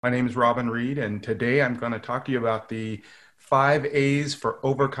My name is Robin Reed, and today I'm going to talk to you about the 5 A's for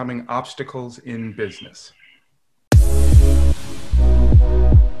overcoming obstacles in business.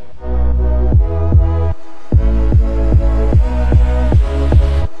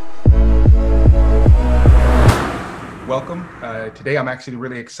 Welcome. Today I'm actually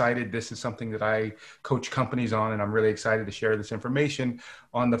really excited. This is something that I coach companies on, and I'm really excited to share this information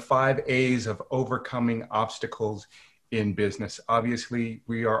on the 5 A's of overcoming obstacles in business. Obviously,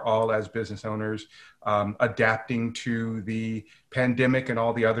 we are all, as business owners, adapting to the pandemic and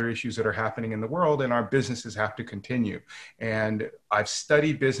all the other issues that are happening in the world, and our businesses have to continue. And I've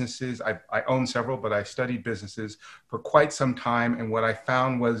studied businesses. I own several, but I studied businesses for quite some time. And what I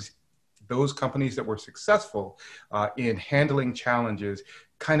found was those companies that were successful in handling challenges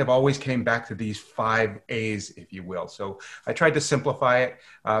kind of always came back to these 5 A's, if you will. So I tried to simplify it.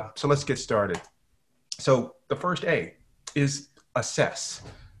 So let's get started. So the first A is assess.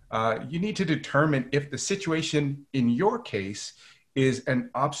 You need to determine if the situation in your case is an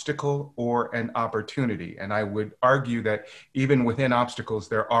obstacle or an opportunity. And I would argue that even within obstacles,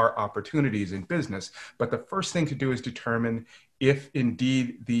 there are opportunities in business. But the first thing to do is determine if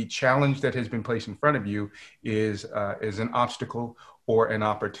indeed the challenge that has been placed in front of you is an obstacle or an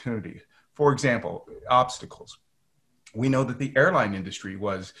opportunity. For example, obstacles. We know that the airline industry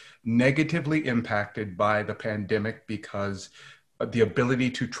was negatively impacted by the pandemic because the ability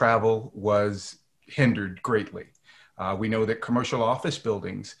to travel was hindered greatly. We know that commercial office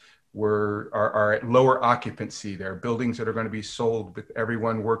buildings are at lower occupancy. There are buildings that are going to be sold with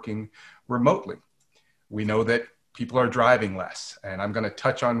everyone working remotely. We know that people are driving less, and I'm going to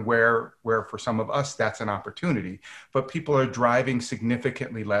touch on where for some of us that's an opportunity, but people are driving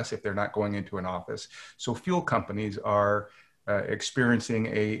significantly less if they're not going into an office. So fuel companies are experiencing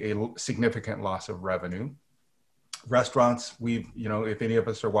a significant loss of revenue. Restaurants, if any of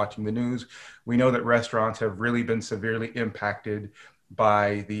us are watching the news, we know that restaurants have really been severely impacted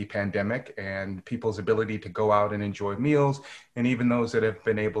by the pandemic and people's ability to go out and enjoy meals. And even those that have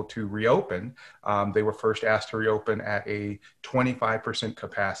been able to reopen, they were first asked to reopen at a 25%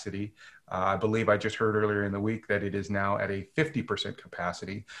 capacity. I believe I just heard earlier in the week that it is now at a 50%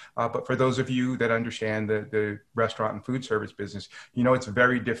 capacity. But for those of you that understand the restaurant and food service business, it's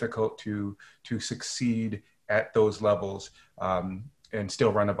very difficult to succeed at those levels and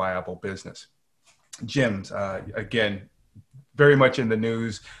still run a viable business. Gyms, again, very much in the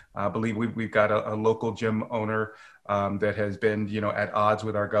news. I believe we've got a local gym owner that has been, at odds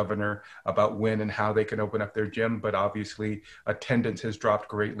with our governor about when and how they can open up their gym. But obviously, attendance has dropped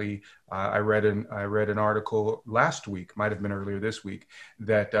greatly. I read an article last week, might have been earlier this week,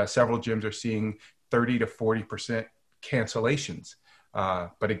 that several gyms are seeing 30 to 40% cancellations.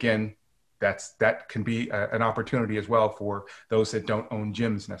 But again, that can be an opportunity as well for those that don't own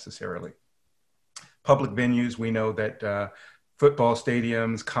gyms necessarily. Public venues, we know that football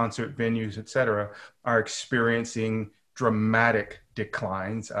stadiums, concert venues, et cetera, are experiencing dramatic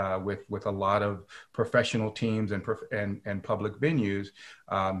declines with a lot of professional teams and public venues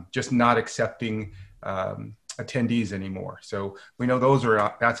just not accepting attendees anymore. So we know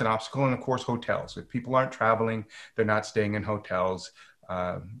that's an obstacle. And of course, hotels. If people aren't traveling, they're not staying in hotels.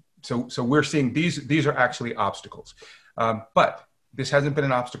 So we're seeing these are actually obstacles. But this hasn't been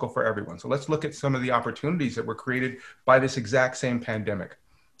an obstacle for everyone. So let's look at some of the opportunities that were created by this exact same pandemic.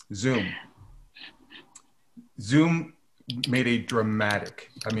 Zoom made a dramatic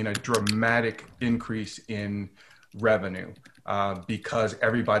increase in revenue because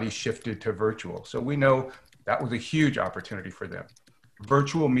everybody shifted to virtual. So we know that was a huge opportunity for them.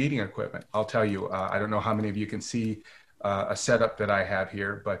 Virtual meeting equipment, I'll tell you, I don't know how many of you can see a setup that I have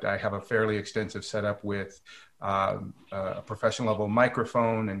here, but I have a fairly extensive setup with a professional level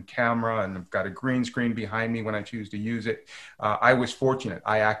microphone and camera, and I've got a green screen behind me when I choose to use it. I was fortunate.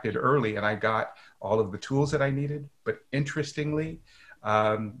 I acted early and I got all of the tools that I needed. But interestingly,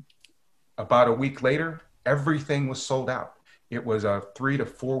 about a week later, everything was sold out. It was a 3 to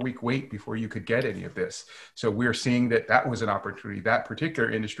 4 week wait before you could get any of this. So we're seeing that was an opportunity. That particular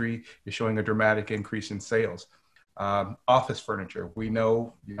industry is showing a dramatic increase in sales. Office furniture. We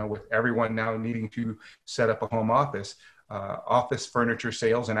know, with everyone now needing to set up a home office, office furniture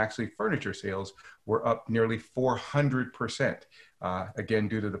sales and actually furniture sales were up nearly 400%, again,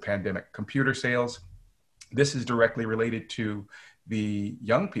 due to the pandemic. Computer sales, this is directly related to the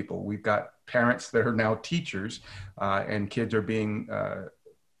young people. We've got parents that are now teachers and kids are being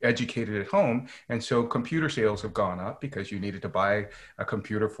educated at home. And so computer sales have gone up because you needed to buy a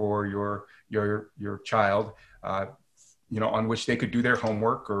computer for your child. on which they could do their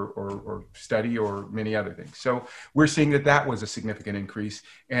homework or study or many other things. So we're seeing that was a significant increase.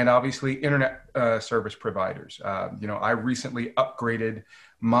 And obviously internet service providers. I recently upgraded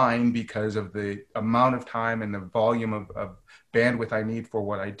mine because of the amount of time and the volume of bandwidth I need for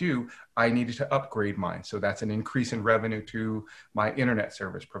what I do. I needed to upgrade mine. So that's an increase in revenue to my internet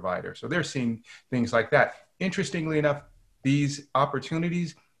service provider. So they're seeing things like that. Interestingly enough, these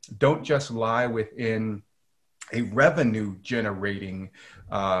opportunities don't just lie within a revenue generating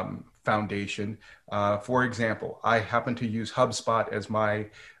foundation. For example, I happen to use HubSpot as my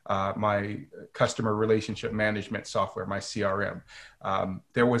customer relationship management software, my CRM.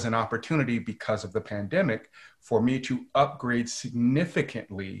 There was an opportunity because of the pandemic for me to upgrade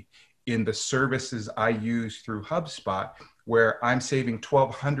significantly in the services I use through HubSpot, where I'm saving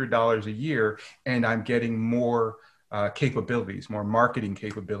 $1,200 a year and I'm getting more capabilities, more marketing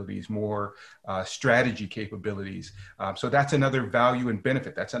capabilities, more strategy capabilities. So that's another value and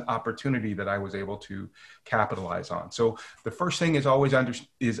benefit. That's an opportunity that I was able to capitalize on. So the first thing is always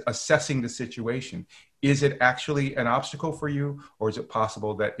is assessing the situation. Is it actually an obstacle for you, or is it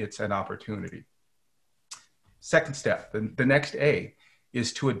possible that it's an opportunity? Second step, the next A,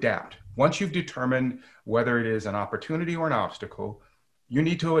 is to adapt. Once you've determined whether it is an opportunity or an obstacle, you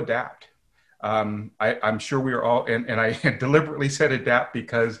need to adapt. I'm sure we are all, and I deliberately said adapt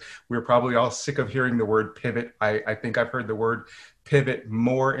because we're probably all sick of hearing the word pivot. I think I've heard the word pivot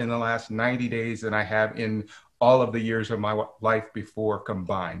more in the last 90 days than I have in all of the years of my life before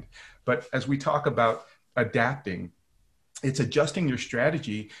combined. But as we talk about adapting, it's adjusting your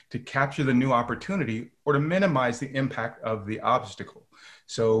strategy to capture the new opportunity or to minimize the impact of the obstacle.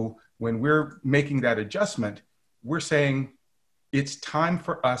 So when we're making that adjustment, we're saying it's time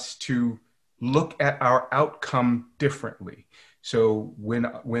for us to look at our outcome differently. So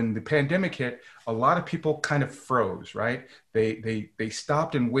when the pandemic hit, a lot of people kind of froze, right? They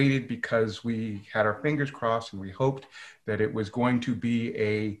stopped and waited because we had our fingers crossed and we hoped that it was going to be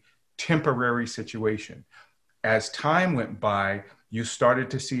a temporary situation. As time went by, you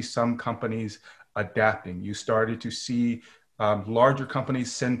started to see some companies adapting. You started to see larger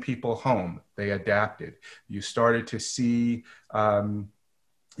companies send people home. They adapted. You started to see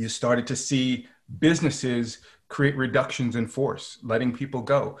businesses create reductions in force, letting people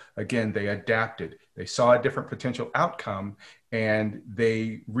go. Again, they adapted. They saw a different potential outcome and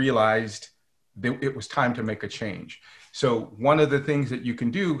they realized that it was time to make a change. So one of the things that you can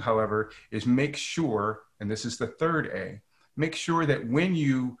do, however, is make sure, and this is the third A, make sure that when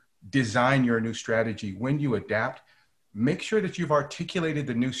you design your new strategy, when you adapt, make sure that you've articulated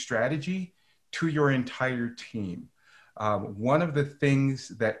the new strategy to your entire team. One of the things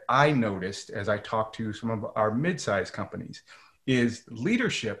that I noticed as I talked to some of our mid-sized companies is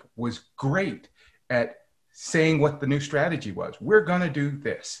leadership was great at saying what the new strategy was. We're going to do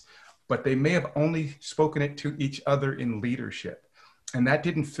this, but they may have only spoken it to each other in leadership. And that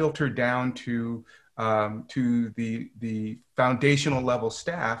didn't filter down to the foundational level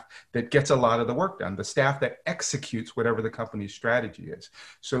staff that gets a lot of the work done, the staff that executes whatever the company's strategy is.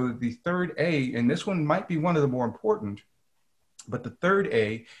 So the third A, and this one might be one of the more important, but the third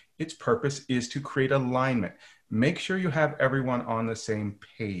A, its purpose is to create alignment. Make sure you have everyone on the same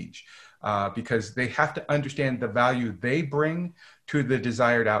page because they have to understand the value they bring to the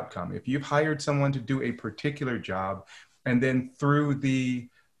desired outcome. If you've hired someone to do a particular job and then through the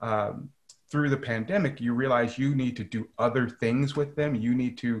pandemic, you realize you need to do other things with them. You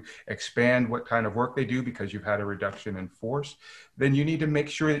need to expand what kind of work they do because you've had a reduction in force. Then you need to make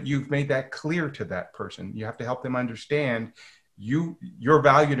sure that you've made that clear to that person. You have to help them understand your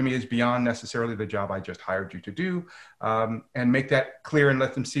value to me is beyond necessarily the job I just hired you to do, and make that clear and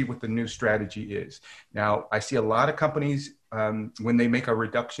let them see what the new strategy is. Now, I see a lot of companies, when they make a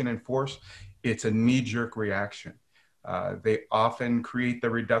reduction in force, it's a knee-jerk reaction. They often create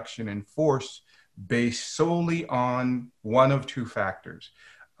the reduction in force based solely on one of two factors: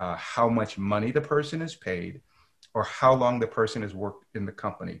 how much money the person is paid or how long the person has worked in the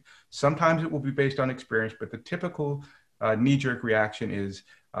company. Sometimes it will be based on experience, but the typical knee-jerk reaction is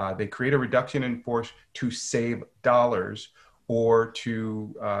they create a reduction in force to save dollars or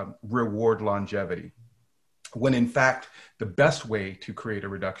to reward longevity. When in fact, the best way to create a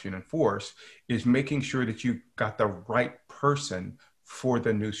reduction in force is making sure that you've got the right person for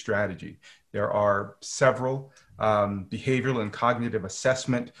the new strategy. There are several behavioral and cognitive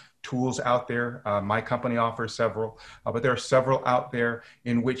assessment tools out there. My company offers several, but there are several out there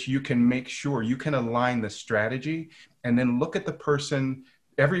in which you can make sure you can align the strategy and then look at the person,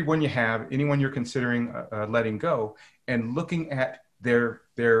 everyone you have, anyone you're considering letting go, and looking at their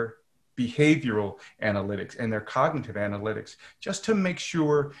behavioral analytics and their cognitive analytics, just to make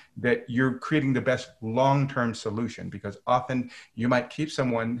sure that you're creating the best long-term solution. Because often you might keep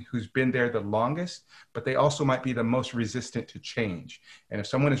someone who's been there the longest, but they also might be the most resistant to change. And if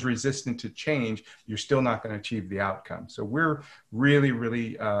someone is resistant to change, you're still not going to achieve the outcome. So we're really,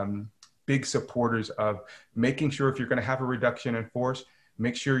 really big supporters of making sure if you're going to have a reduction in force,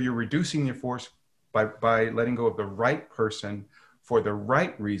 make sure you're reducing your force by letting go of the right person for the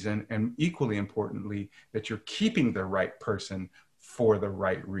right reason, and equally importantly, that you're keeping the right person for the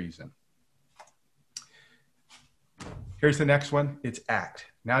right reason. Here's the next one. It's act.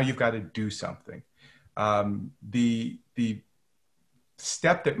 Now you've got to do something. The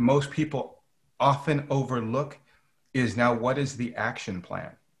step that most people often overlook is now, what is the action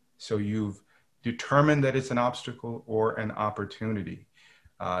plan? So you've determined that it's an obstacle or an opportunity.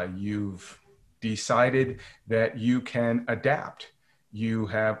 You've decided that you can adapt. You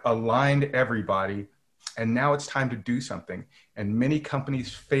have aligned everybody, and now it's time to do something. And many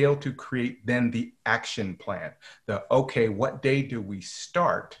companies fail to create then the action plan. Okay, what day do we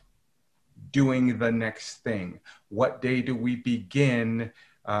start doing the next thing? What day do we begin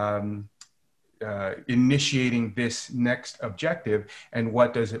initiating this next objective, and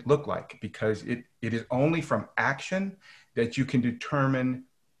what does it look like? Because it is only from action that you can determine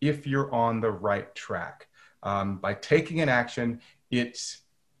if you're on the right track. By taking an action, it's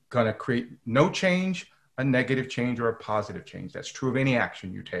going to create no change, a negative change, or a positive change. That's true of any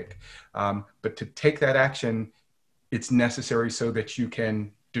action you take. But to take that action, it's necessary so that you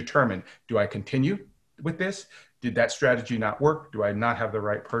can determine, do I continue with this? Did that strategy not work? Do I not have the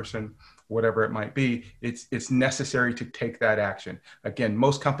right person? Whatever it might be, it's necessary to take that action. Again,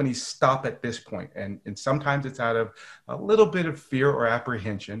 most companies stop at this point, and sometimes it's out of a little bit of fear or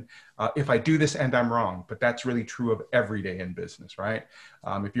apprehension. If I do this and I'm wrong, but that's really true of every day in business, right?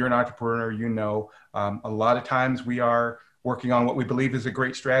 If you're an entrepreneur, you know, a lot of times we are working on what we believe is a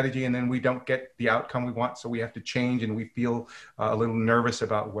great strategy, and then we don't get the outcome we want, so we have to change, and we feel a little nervous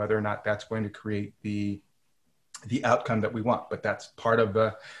about whether or not that's going to create the outcome that we want. But that's part of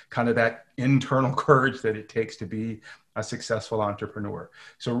the kind of that internal courage that it takes to be a successful entrepreneur.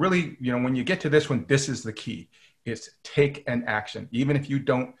 So really, you know, when you get to this one, this is the key. It's take an action. Even if you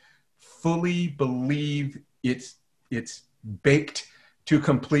don't fully believe it's baked to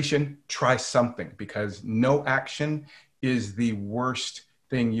completion, try something, because no action is the worst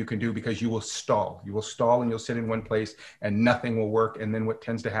thing you can do, because you will stall. You will stall and you'll sit in one place and nothing will work. And then what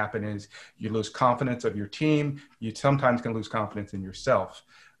tends to happen is you lose confidence of your team. You sometimes can lose confidence in yourself.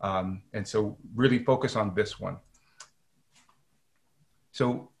 And so really focus on this one.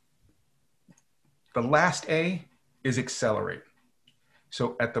 So the last A is accelerate.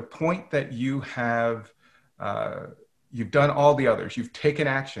 So at the point that you have, you've done all the others, you've taken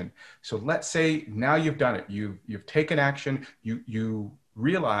action. So let's say now you've done it. You've taken action. You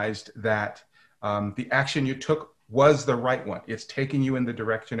realized that the action you took was the right one. It's taking you in the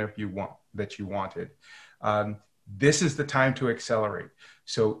direction that you wanted. This is the time to accelerate.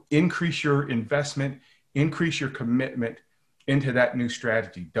 So increase your investment, increase your commitment into that new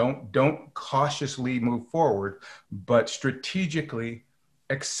strategy. Don't cautiously move forward, but strategically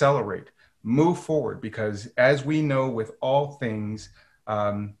accelerate, move forward, because as we know with all things,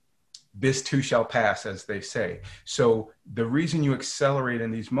 this too shall pass, as they say. So the reason you accelerate in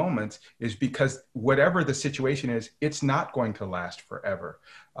these moments is because whatever the situation is, it's not going to last forever.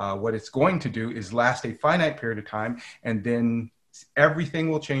 What it's going to do is last a finite period of time, and then everything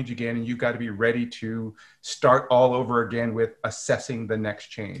will change again, and you've got to be ready to start all over again with assessing the next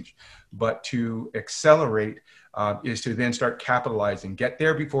change. But to accelerate is to then start capitalizing, get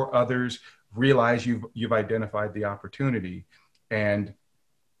there before others realize you've identified the opportunity, and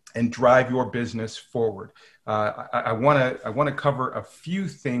drive your business forward. I want to cover a few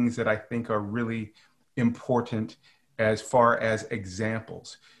things that I think are really important as far as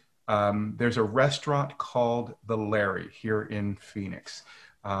examples. There's a restaurant called The Larry here in Phoenix.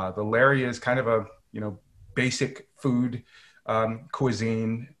 The Larry is kind of a basic food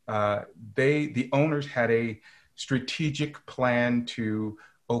cuisine. The owners had a strategic plan to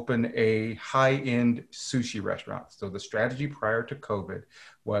open a high-end sushi restaurant. So the strategy prior to COVID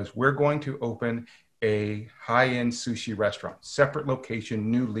was, we're going to open a high-end sushi restaurant, separate location,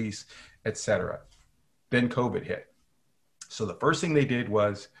 new lease, etc. Then COVID hit. So the first thing they did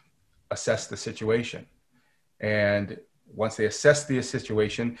was assess the situation. And once they assessed the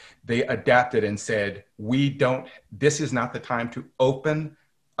situation, they adapted and said, this is not the time to open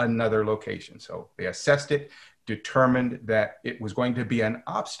another location. So they assessed it, determined that it was going to be an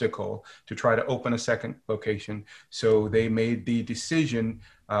obstacle to try to open a second location. So they made the decision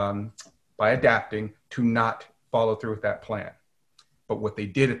by adapting to not follow through with that plan. But what they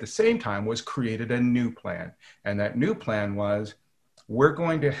did at the same time was created a new plan. And that new plan was, we're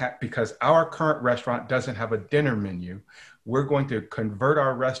going to have, because our current restaurant doesn't have a dinner menu, we're going to convert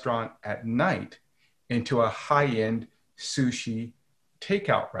our restaurant at night into a high-end sushi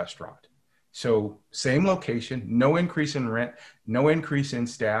takeout restaurant. So same location, no increase in rent, no increase in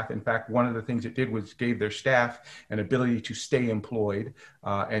staff. In fact, one of the things it did was gave their staff an ability to stay employed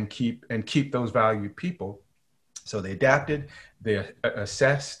and keep those valued people. So they adapted, they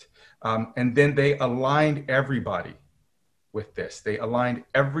assessed, and then they aligned everybody with this. They aligned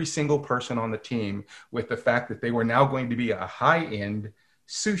every single person on the team with the fact that they were now going to be a high-end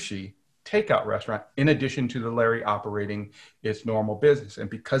sushi takeout restaurant, in addition to the Larry operating its normal business. And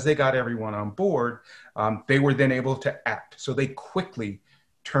because they got everyone on board, they were then able to act. So they quickly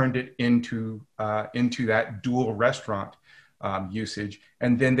turned it into that dual restaurant usage,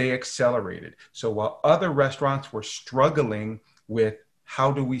 and then they accelerated. So while other restaurants were struggling with,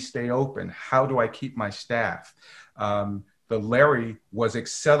 how do we stay open? How do I keep my staff? The Larry was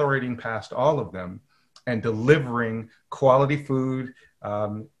accelerating past all of them and delivering quality food,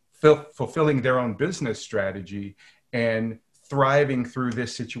 fulfilling their own business strategy, and thriving through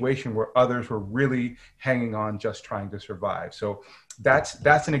this situation where others were really hanging on, just trying to survive. So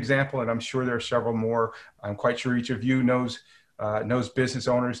that's an example, and I'm sure there are several more. I'm quite sure each of you knows business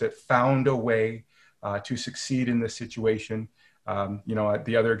owners that found a way to succeed in this situation.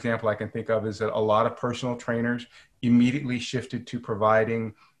 The other example I can think of is that a lot of personal trainers immediately shifted to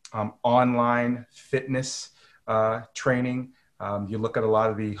providing online fitness training. You look at a lot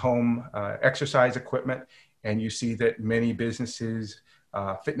of the home exercise equipment, and you see that many businesses,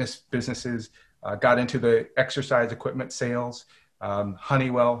 fitness businesses, got into the exercise equipment sales.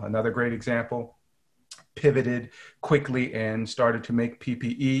 Honeywell, another great example, pivoted quickly and started to make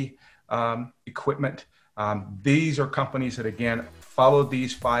PPE equipment. These are companies that, again, followed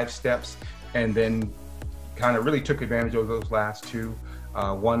these 5 steps and then kind of really took advantage of those last 2.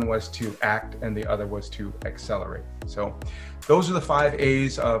 One was to act and the other was to accelerate. So those are the 5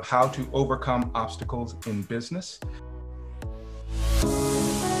 A's of how to overcome obstacles in business.